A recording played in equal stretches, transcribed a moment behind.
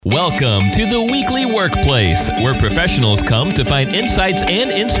Welcome to the Weekly Workplace, where professionals come to find insights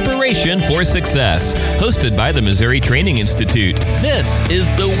and inspiration for success. Hosted by the Missouri Training Institute, this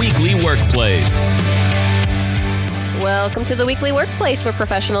is the Weekly Workplace. Welcome to the Weekly Workplace, where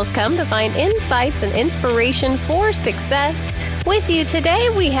professionals come to find insights and inspiration for success. With you today,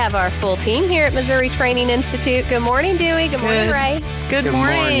 we have our full team here at Missouri Training Institute. Good morning, Dewey. Good morning, Ray. Good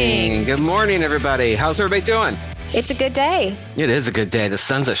morning. Good morning, everybody. How's everybody doing? It's a good day. It is a good day. The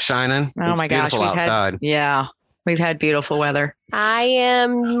sun's shining. Oh my gosh, we've had beautiful weather. I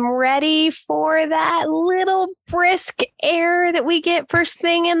am ready for that little brisk air that we get first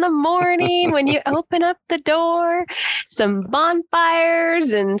thing in the morning when you open up the door. Some bonfires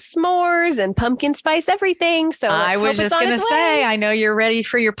and s'mores and pumpkin spice everything. So I was just going to say, I know you're ready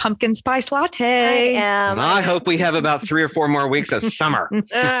for your pumpkin spice latte. I am. I hope we have about 3 or 4 more weeks of summer.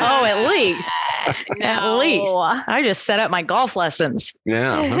 At least. No. At least. I just set up my golf lessons.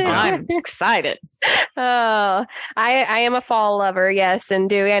 Yeah. Okay. I'm excited. Oh, I am a fall lover. Yes. And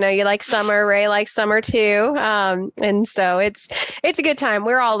Dewey, I know you like summer. Ray likes summer too. And so it's a good time.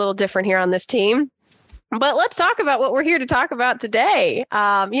 We're all a little different here on this team. But let's talk about what we're here to talk about today.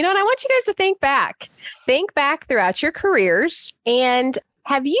 And I want you guys to think back throughout your careers. And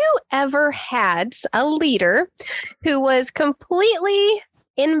have you ever had a leader who was completely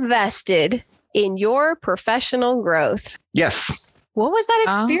invested in your professional growth? Yes. What was that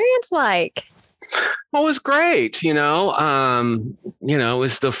experience like? Well, it was great. It was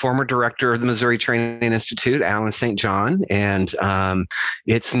the former director of the Missouri Training Institute, Alan St. John. And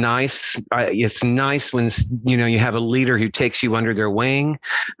it's nice. It's nice when, you have a leader who takes you under their wing,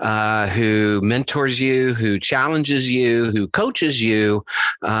 who mentors you, who challenges you, who coaches you,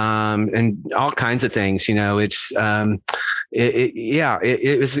 and all kinds of things. It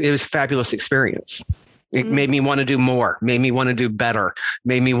was a fabulous experience. It made me want to do more, made me want to do better,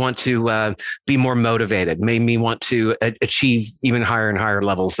 made me want to be more motivated, made me want to achieve even higher and higher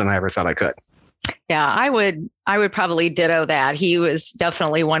levels than I ever thought I could. Yeah, I would probably ditto that. He was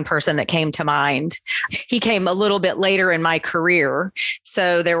definitely one person that came to mind. He came a little bit later in my career.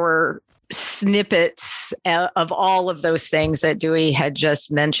 So there were snippets of all of those things that Dewey had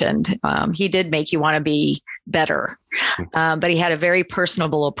just mentioned. He did make you want to be better, but he had a very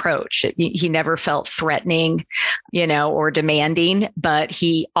personable approach. He never felt threatening, or demanding, but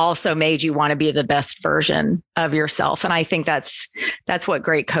he also made you want to be the best version of yourself. And I think that's what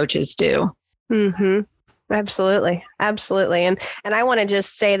great coaches do. Mm-hmm. Absolutely. Absolutely. And I want to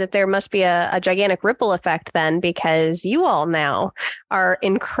just say that there must be a gigantic ripple effect then, because you all now are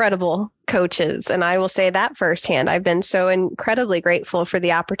incredible coaches. And I will say that firsthand. I've been so incredibly grateful for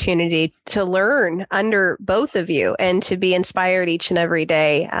the opportunity to learn under both of you and to be inspired each and every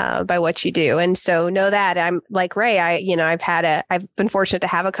day by what you do. And so know that I'm like Ray, I've been fortunate to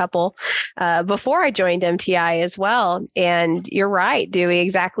have a couple before I joined MTI as well. And you're right, Dewey,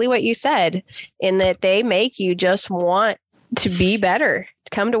 exactly what you said, in that they make you just want to be better,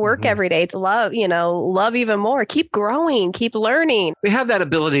 come to work every day, to love even more, keep growing, keep learning. We have that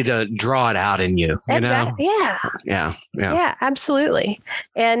ability to draw it out in you, Exactly. Yeah, absolutely.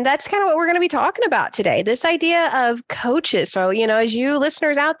 And that's kind of what we're going to be talking about today, this idea of coaches. So, as you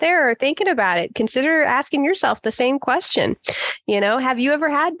listeners out there are thinking about it, consider asking yourself the same question. Have you ever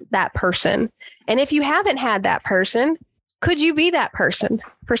had that person? And if you haven't had that person, could you be that person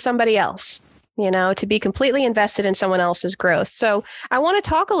for somebody else? To be completely invested in someone else's growth. So I want to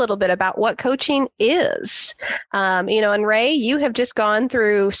talk a little bit about what coaching is. And Ray, you have just gone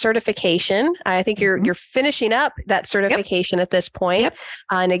through certification. I think you're finishing up that certification at this point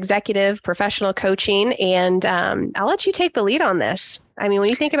on executive professional coaching. And I'll let you take the lead on this. I mean, when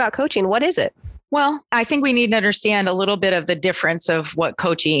you think about coaching, what is it? Well, I think we need to understand a little bit of the difference of what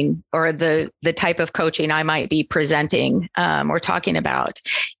coaching, or the type of coaching I might be presenting or talking about,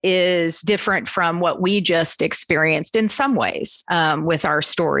 is different from what we just experienced in some ways with our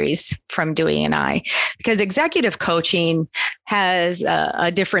stories from Dewey and I, because executive coaching has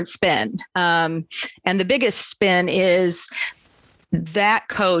a different spin. And the biggest spin is that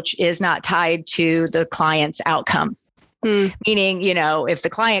coach is not tied to the client's outcome. Meaning, if the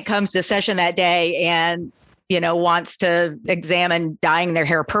client comes to session that day and, wants to examine dyeing their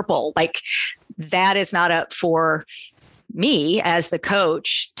hair purple, like that is not up for me as the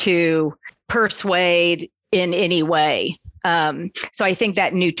coach to persuade in any way. So I think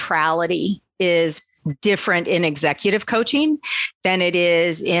that neutrality is different in executive coaching than it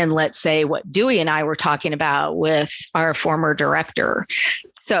is in, let's say, what Dewey and I were talking about with our former director.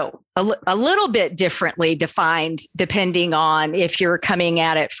 So a little bit differently defined, depending on if you're coming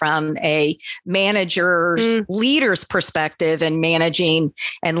at it from a manager's leader's perspective and managing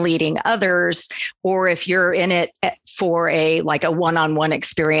and leading others, or if you're in it for a one-on-one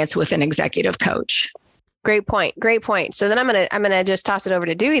experience with an executive coach. Great point. Great point. So then I'm gonna just toss it over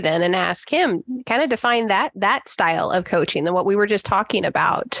to Dewey then and ask him kind of define that style of coaching than what we were just talking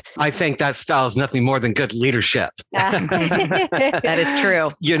about. I think that style is nothing more than good leadership. That is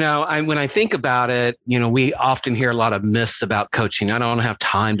true. When I think about it, we often hear a lot of myths about coaching. I don't have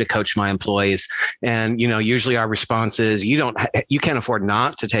time to coach my employees, and usually our response is you can't afford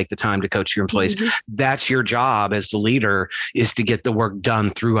not to take the time to coach your employees. Mm-hmm. That's your job as the leader, is to get the work done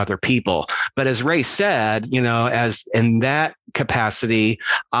through other people. But as Ray said, as in that capacity,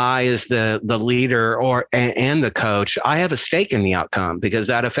 I as the leader and the coach, I have a stake in the outcome because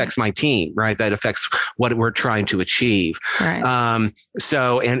that affects my team, right? That affects what we're trying to achieve. Right.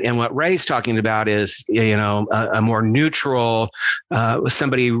 So what Ray's talking about is, a more neutral,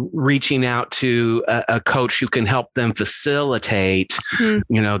 somebody reaching out to a coach who can help them facilitate,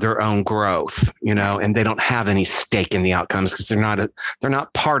 their own growth, and they don't have any stake in the outcomes because they're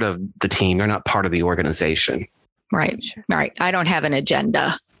not part of the team. They're not part of the organization. Right. I don't have an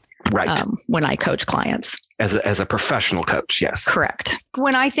agenda. Right. When I coach clients. As a professional coach, yes. Correct.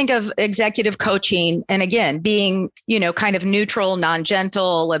 When I think of executive coaching, and again, being, kind of neutral,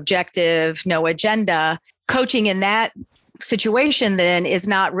 non-gentle, objective, no agenda, coaching in that situation then is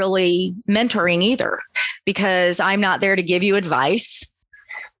not really mentoring either, because I'm not there to give you advice.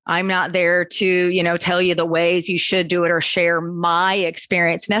 I'm not there to, tell you the ways you should do it or share my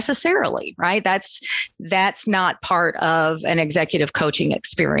experience necessarily, right? That's not part of an executive coaching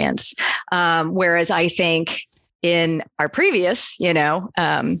experience. Whereas I think in our previous,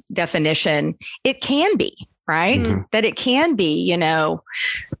 definition, it can be, right? Mm-hmm. That it can be, now,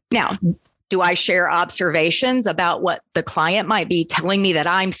 do I share observations about what the client might be telling me that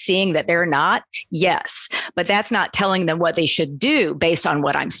I'm seeing that they're not? Yes, but that's not telling them what they should do based on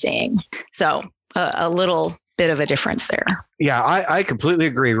what I'm seeing. So a little bit of a difference there. Yeah, I completely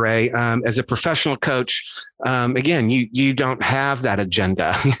agree, Ray. As a professional coach, again, you don't have that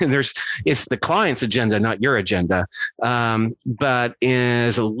agenda. It's the client's agenda, not your agenda. But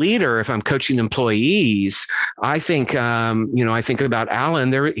as a leader, if I'm coaching employees, I think, I think about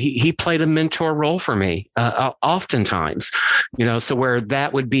Alan. He played a mentor role for me, oftentimes. So where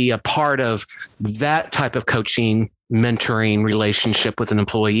that would be a part of that type of coaching, mentoring relationship with an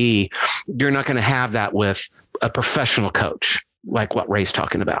employee, you're not going to have that with a professional coach, like what Ray's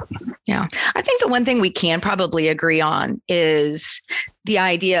talking about. Yeah. I think the one thing we can probably agree on is the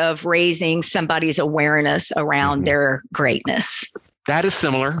idea of raising somebody's awareness around their greatness. That is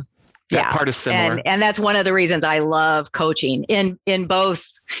similar. That part is similar. And that's one of the reasons I love coaching in both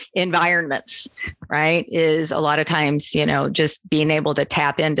environments, right? Is a lot of times, just being able to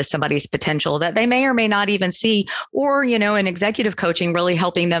tap into somebody's potential that they may or may not even see, or, in executive coaching, really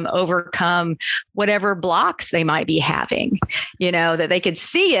helping them overcome whatever blocks they might be having, that they could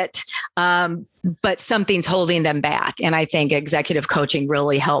see it, but something's holding them back. And I think executive coaching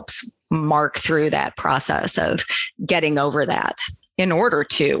really helps mark through that process of getting over that in order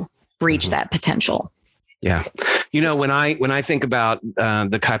to reach that potential. Yeah. When I think about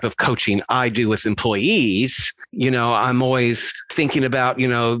the type of coaching I do with employees, I'm always thinking about,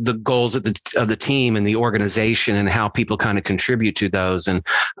 the goals of the team and the organization and how people kind of contribute to those, and,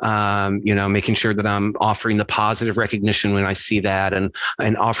 making sure that I'm offering the positive recognition when I see that, and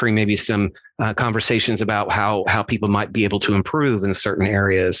offering maybe some conversations about how people might be able to improve in certain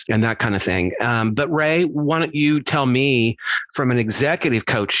areas and that kind of thing. But Ray, why don't you tell me from an executive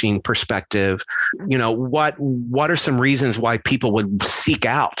coaching perspective, what are some reasons why people would seek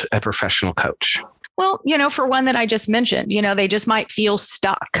out a professional coach? Well, for one that I just mentioned, they just might feel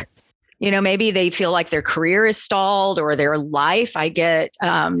stuck. Maybe they feel like their career is stalled or their life. I get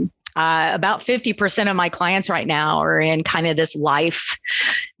about 50% of my clients right now are in kind of this life,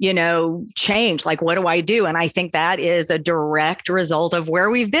 change. Like, what do I do? And I think that is a direct result of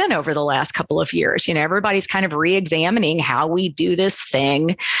where we've been over the last couple of years. Everybody's kind of re-examining how we do this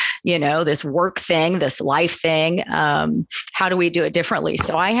thing, this work thing, this life thing. How do we do it differently?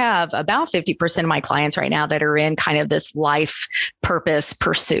 So I have about 50% of my clients right now that are in kind of this life purpose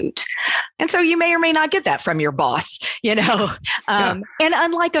pursuit. And so you may or may not get that from your boss, and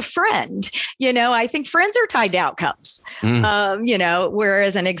unlike a friend, I think friends are tied to outcomes,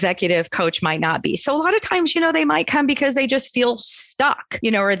 whereas an executive coach might not be. So a lot of times, they might come because they just feel stuck,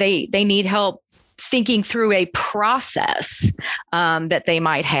 or they need help thinking through a process that they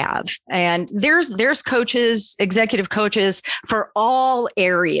might have. And there's coaches, executive coaches for all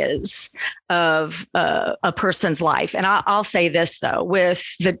areas of a person's life. And I'll say this, though, with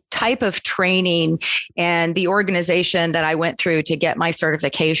the type of training and the organization that I went through to get my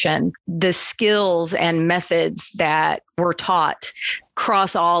certification, the skills and methods that were taught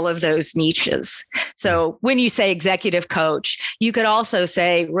cross all of those niches. So when you say executive coach, you could also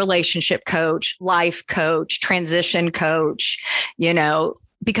say relationship coach, life coach, transition coach,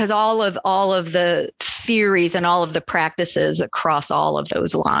 because all of the theories and all of the practices across all of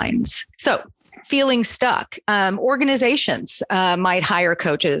those lines. So feeling stuck, organizations might hire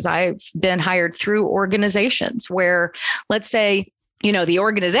coaches. I've been hired through organizations where, let's say, the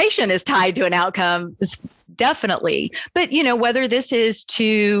organization is tied to an outcome, definitely. But, whether this is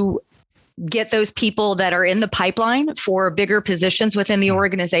to get those people that are in the pipeline for bigger positions within the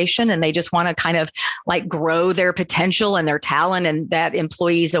organization, and they just want to kind of like grow their potential and their talent and that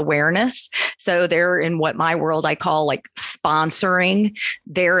employee's awareness. So they're in what my world I call like sponsoring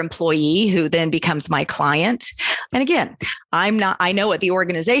their employee, who then becomes my client. And again, I know what the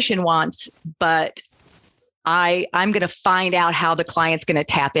organization wants, but I'm going to find out how the client's going to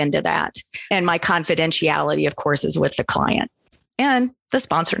tap into that. And my confidentiality, of course, is with the client. And the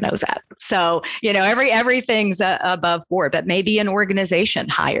sponsor knows that. So, everything's above board, but maybe an organization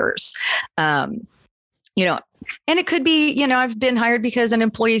hires, and it could be, I've been hired because an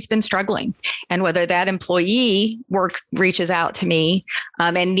employee's been struggling, and whether that employee reaches out to me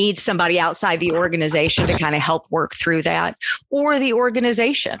and needs somebody outside the organization to kind of help work through that, or the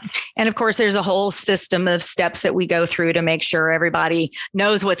organization. And of course, there's a whole system of steps that we go through to make sure everybody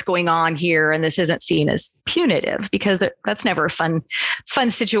knows what's going on here. And this isn't seen as punitive, because that's never a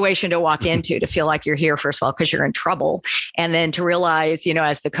fun situation to walk into, to feel like you're here, first of all, because you're in trouble. And then to realize,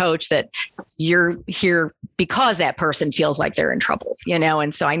 as the coach, that you're here because that person feels like they're in trouble,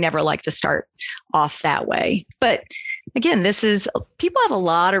 and so I never like to start off that way. But again, people have a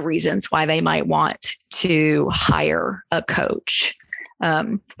lot of reasons why they might want to hire a coach.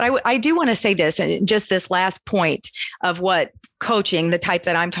 But I do want to say this, and just this last point of what coaching, the type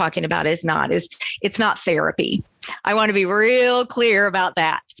that I'm talking about, it's not therapy. I want to be real clear about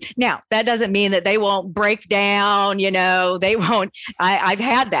that. Now, that doesn't mean that they won't break down, they won't. I've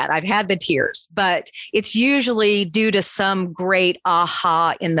had that. I've had the tears, but it's usually due to some great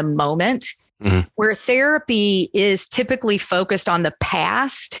aha in the moment. Mm-hmm. Where therapy is typically focused on the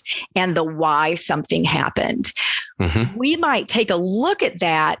past and the why something happened. Mm-hmm. We might take a look at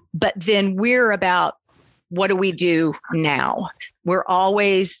that, but then we're about, what do we do now? We're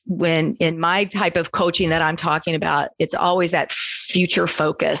always, in my type of coaching that I'm talking about, it's always that future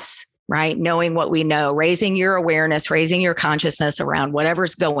focus, right? Knowing what we know, raising your awareness, raising your consciousness around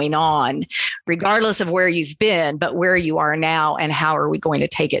whatever's going on, regardless of where you've been, but where you are now, and how are we going to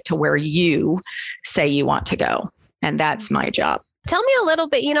take it to where you say you want to go? And that's my job. Tell me a little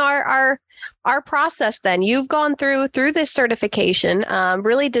bit, our process then. You've gone through this certification,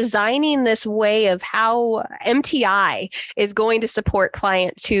 really designing this way of how MTI is going to support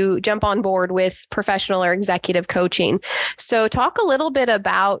clients who jump on board with professional or executive coaching. So talk a little bit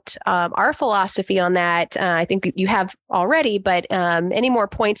about our philosophy on that. I think you have already, but any more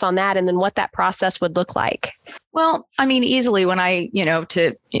points on that, and then what that process would look like? Well, easily when I,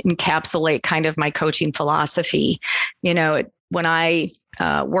 to encapsulate kind of my coaching philosophy, when I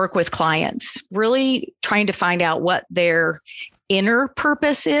work with clients, really trying to find out what their inner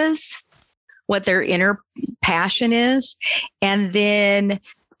purpose is, what their inner passion is, and then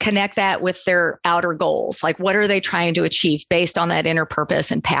connect that with their outer goals. Like, what are they trying to achieve based on that inner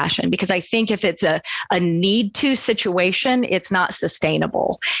purpose and passion? Because I think if it's a need to situation, it's not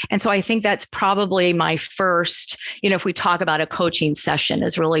sustainable. And so I think that's probably my first, if we talk about a coaching session,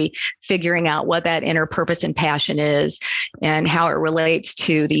 is really figuring out what that inner purpose and passion is and how it relates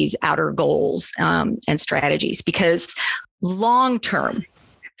to these outer goals and strategies. Because long-term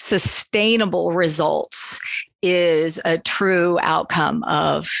sustainable results is a true outcome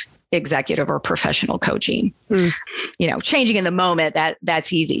of executive or professional coaching. Changing in the moment,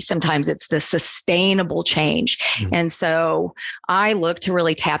 that's easy. Sometimes it's the sustainable change. And so I look to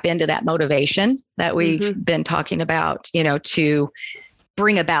really tap into that motivation that we've been talking about, to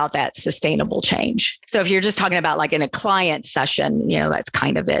bring about that sustainable change. So if you're just talking about like in a client session, that's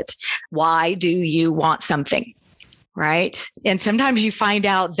kind of it. Why do you want something? Right? And sometimes you find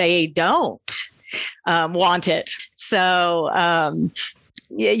out they don't want it. So,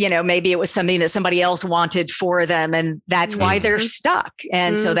 maybe it was something that somebody else wanted for them, and that's why they're stuck.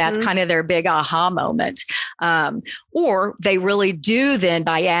 And so that's kind of their big aha moment. Or they really do then,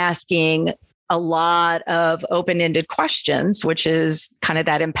 by asking a lot of open-ended questions, which is kind of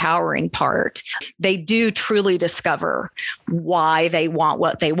that empowering part, they do truly discover why they want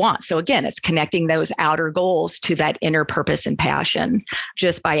what they want. So again, it's connecting those outer goals to that inner purpose and passion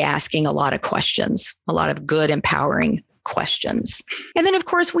just by asking a lot of questions, a lot of good, empowering questions. And then, of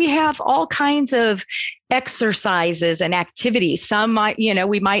course, we have all kinds of exercises and activities. Some might,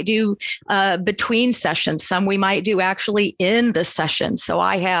 we might do between sessions. Some we might do actually in the session. So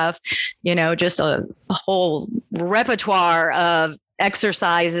I have, just a whole repertoire of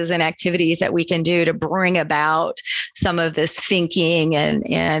exercises and activities that we can do to bring about some of this thinking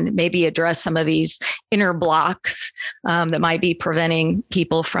and maybe address some of these inner blocks that might be preventing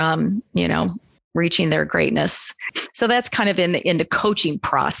people from, reaching their greatness. So that's kind of in the coaching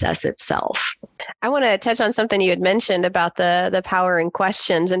process itself. I want to touch on something you had mentioned about the powering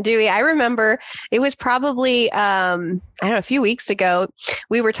questions. And Dewey, I remember it was probably, a few weeks ago,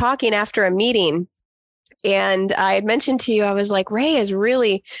 we were talking after a meeting. And I had mentioned to you, I was like, Ray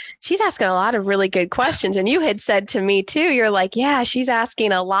she's asking a lot of really good questions. And you had said to me too, you're like, yeah, she's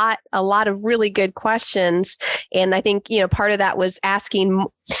asking a lot of really good questions. And I think, part of that was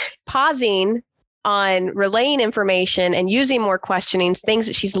pausing on relaying information and using more questioning, things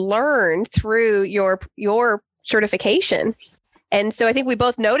that she's learned through your certification. And so I think we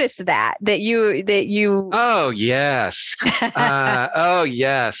both noticed that you. Oh, yes. Oh,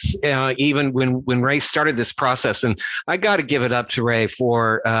 yes. Even when Ray started this process, and I got to give it up to Ray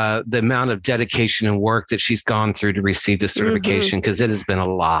for the amount of dedication and work that she's gone through to receive the certification, because it has been a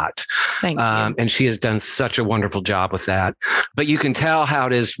lot. Thank you. And she has done such a wonderful job with that. But you can tell how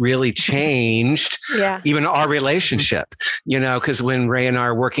it has really changed even our relationship, because when Ray and I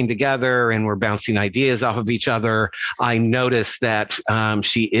are working together and we're bouncing ideas off of each other, I noticed that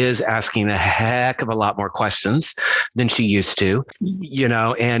she is asking a heck of a lot more questions than she used to,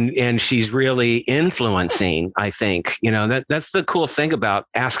 and she's really influencing, I think, that's the cool thing about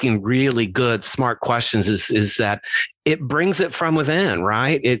asking really good, smart questions is that it brings it from within,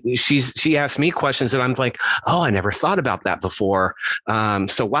 right? She asked me questions that I'm like, oh, I never thought about that before.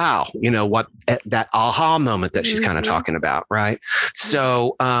 So wow, what that aha moment that she's kind of talking about, right?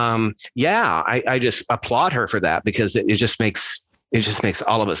 So I just applaud her for that, because it just makes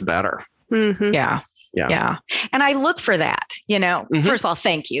all of us better. Mm-hmm. Yeah. And I look for that, First of all,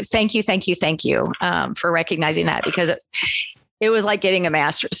 thank you for recognizing that, because it was like getting a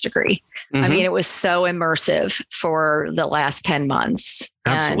master's degree. Mm-hmm. I mean, it was so immersive for the last 10 months.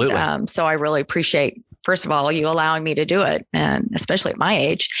 Absolutely. And so I really appreciate, first of all, you allowing me to do it, and especially at my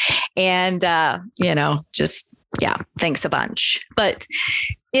age. And, thanks a bunch. But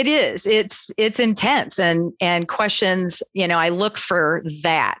it's intense and questions, I look for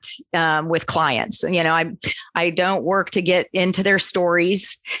that with clients. I don't work to get into their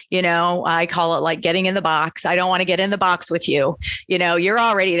stories. I call it like getting in the box. I don't want to get in the box with you. You're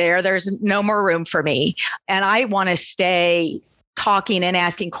already there. There's no more room for me. And I want to stay talking and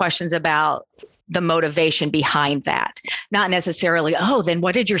asking questions about the motivation behind that, not necessarily, oh, then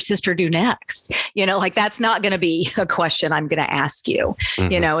what did your sister do next? That's not going to be a question I'm going to ask you.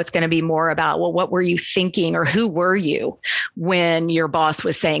 Mm-hmm. It's going to be more about, well, what were you thinking, or who were you when your boss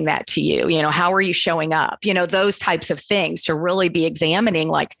was saying that to you? How are you showing up? Those types of things, to really be examining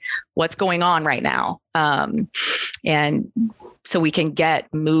like what's going on right now. And so we can get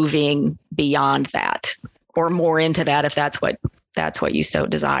moving beyond that, or more into that, if that's what you so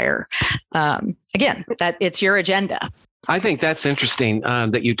desire. Again, that it's your agenda. I think that's interesting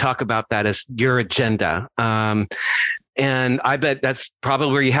that you talk about that as your agenda. And I bet that's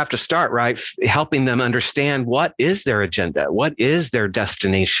probably where you have to start, right? Helping them understand what is their agenda, what is their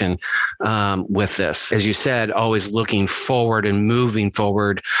destination with this. As you said, always looking forward and moving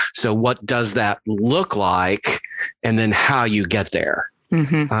forward. So what does that look like? And then how you get there.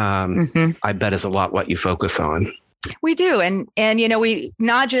 Mm-hmm. I bet is a lot what you focus on. We do. And we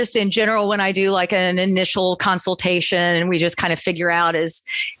not just in general, when I do like an initial consultation and we just kind of figure out is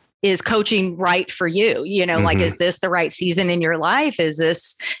coaching right for you? Like, is this the right season in your life? Is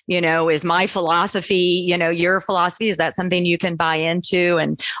this, is my philosophy, your philosophy, is that something you can buy into?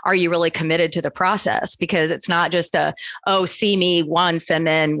 And are you really committed to the process? Because it's not just see me once and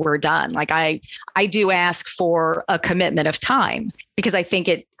then we're done. Like I do ask for a commitment of time, because I think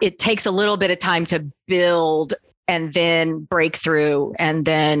it takes a little bit of time to build and then break through and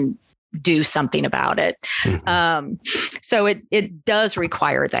then do something about it. Mm-hmm. So it does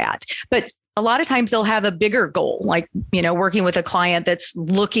require that. But a lot of times they'll have a bigger goal, like, working with a client that's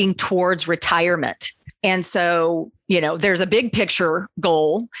looking towards retirement. And so, there's a big picture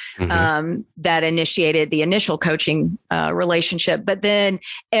goal that initiated the initial coaching relationship. But then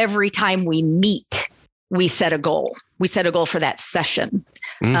every time we meet, we set a goal. We set a goal for that session.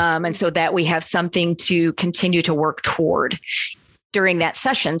 And so that we have something to continue to work toward during that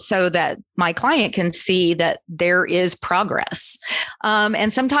session so that my client can see that there is progress.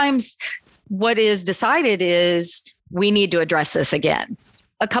 And sometimes what is decided is we need to address this again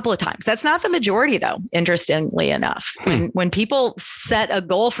a couple of times. That's not the majority, though, interestingly enough. When people set a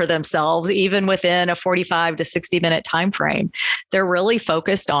goal for themselves, even within a 45 to 60 minute time frame, they're really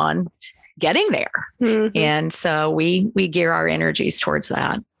focused on getting there. And so we gear our energies towards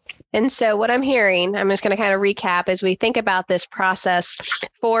that. And so what I'm hearing, I'm just going to kind of recap as we think about this process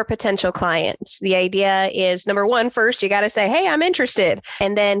for potential clients. The idea is, number one, first, you got to say, hey, I'm interested.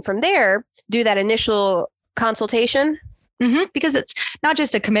 And then from there, do that initial consultation. Because it's not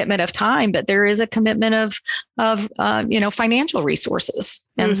just a commitment of time, but there is a commitment of financial resources.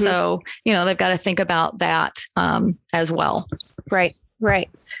 And so, they've got to think about that as well. Right.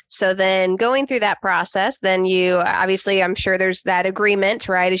 So then going through that process, then you obviously, I'm sure there's that agreement,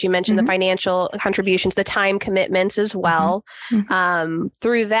 right? As you mentioned, the financial contributions, the time commitments as well.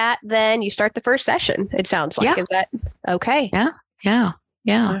 Through that, then you start the first session, it sounds like. Is that okay? Yeah.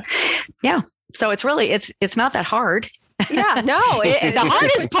 So it's really, it's not that hard. Yeah, no. The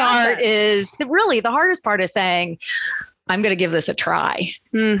hardest part is the hardest part is saying, I'm going to give this a try.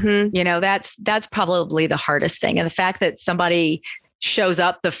 That's probably the hardest thing. And the fact that somebody shows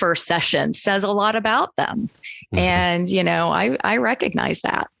up the first session says a lot about them. And, I recognize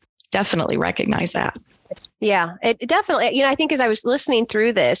that, definitely recognize that. Yeah, it definitely, I think as I was listening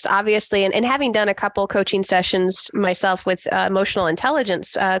through this, obviously, and having done a couple coaching sessions myself with emotional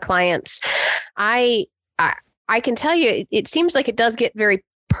intelligence clients, I can tell you, it seems like it does get very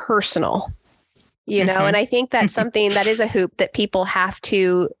personal, and I think that's something that is a hoop that people have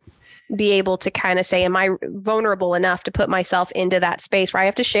to be able to kind of say, am I vulnerable enough to put myself into that space where I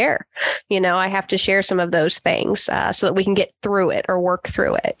have to share, I have to share some of those things so that we can get through it or work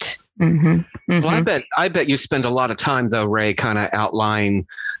through it. Well, I bet you spend a lot of time though, Ray, kind of outlining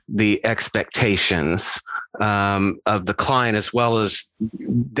the expectations of the client as well as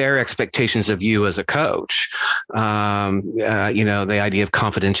their expectations of you as a coach. The idea of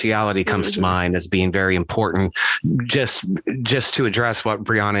confidentiality comes to mind as being very important, just to address what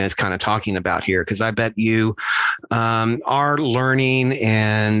Brianna is kind of talking about here, because I bet you are learning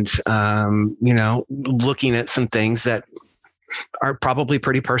and, looking at some things that are probably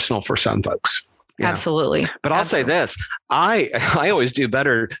pretty personal for some folks. Yeah. Absolutely. But I'll say this, I always do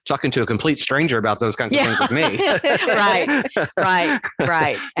better talking to a complete stranger about those kinds of things with me.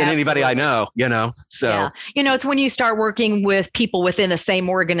 Right. Than anybody I know, so. It's when you start working with people within the same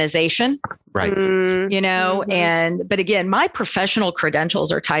organization. Right. But again, my professional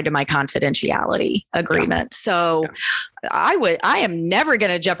credentials are tied to my confidentiality agreement. Yeah. So I am never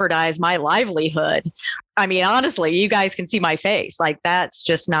going to jeopardize my livelihood. I mean, honestly, you guys can see my face. Like, that's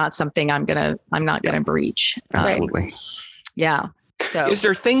just not something I'm not going to breach. Absolutely. Yeah. So is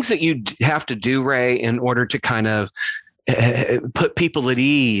there things that you have to do, Ray, in order to kind of put people at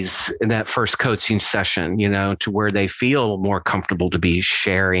ease in that first coaching session, to where they feel more comfortable to be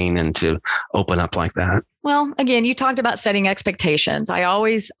sharing and to open up like that? Well, again, you talked about setting expectations. I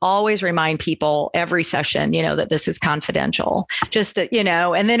always remind people every session, that this is confidential, just to,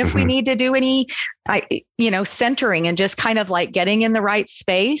 and then if we need to do any, centering and just kind of like getting in the right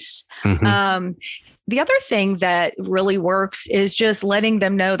space. The other thing that really works is just letting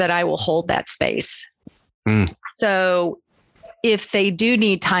them know that I will hold that space. So if they do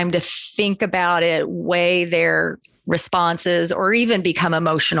need time to think about it, weigh their responses, or even become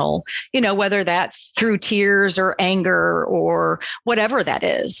emotional, whether that's through tears or anger or whatever that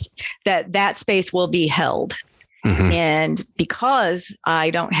is, that space will be held. And because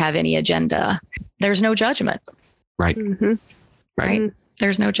I don't have any agenda, there's no judgment. Right. Right.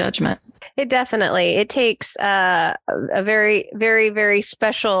 There's no judgment. It takes a very, very, very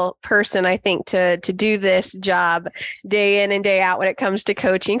special person, I think, to do this job day in and day out when it comes to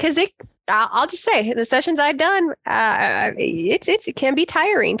coaching. Because I'll just say, the sessions I've done, it can be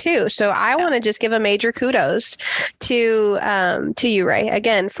tiring too. So I want to just give a major kudos to you, Ray,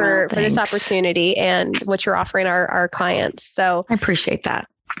 again for this opportunity and what you're offering our clients. So I appreciate that.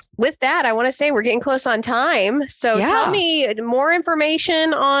 With that, I want to say we're getting close on time. So tell me, more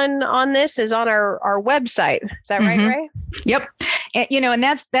information on this is on our website. Is that right, Ray? Yep. And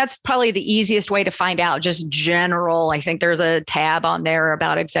that's probably the easiest way to find out, just general. I think there's a tab on there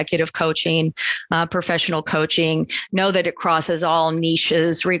about executive coaching, professional coaching. Know that it crosses all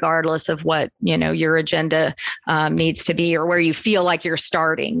niches, regardless of what, your agenda needs to be or where you feel like you're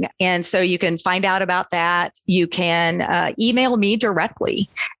starting. And so you can find out about that. You can email me directly.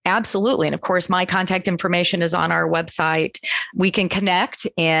 Absolutely. And of course, my contact information is on our website. We can connect.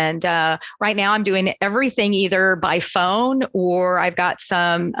 And right now I'm doing everything either by phone, or I've got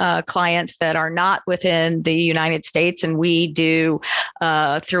some clients that are not within the United States, and we do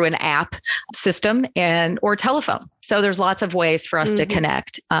through an app system or telephone. So there's lots of ways for us to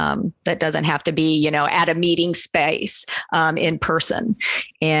connect. That doesn't have to be, at a meeting space in person.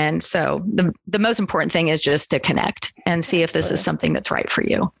 And so the most important thing is just to connect and see if this is something that's right for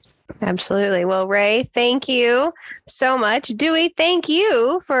you. Absolutely. Well, Ray, thank you so much. Dewey, thank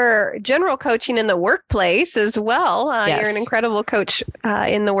you for general coaching in the workplace as well. Yes. You're an incredible coach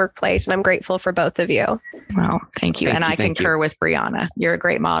in the workplace, and I'm grateful for both of you. Well, thank you. I concur with Brianna. You're a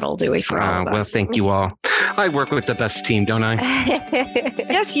great model, Dewey, for all of us. Well, thank you all. I work with the best team, don't I?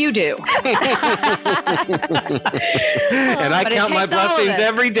 Yes, you do. And I count my blessings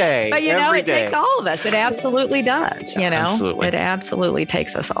every day. But it takes all of us. It absolutely does. Absolutely. It absolutely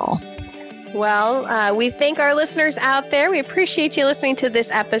takes us all. Well, we thank our listeners out there. We appreciate you listening to this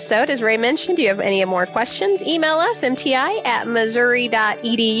episode. As Ray mentioned, do you have any more questions? Email us,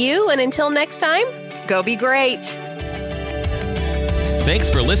 mti@missouri.edu. And until next time, go be great.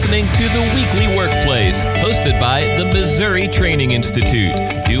 Thanks for listening to The Weekly Workplace, hosted by the Missouri Training Institute.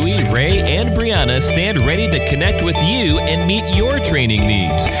 Dewey, Ray, and Brianna stand ready to connect with you and meet your training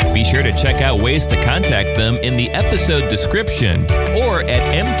needs. Be sure to check out ways to contact them in the episode description or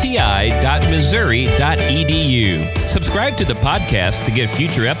at mti.missouri.edu. Subscribe to the podcast to get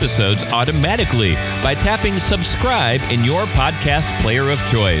future episodes automatically by tapping subscribe in your podcast player of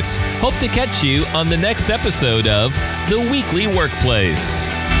choice. Hope to catch you on the next episode of The Weekly Workplace.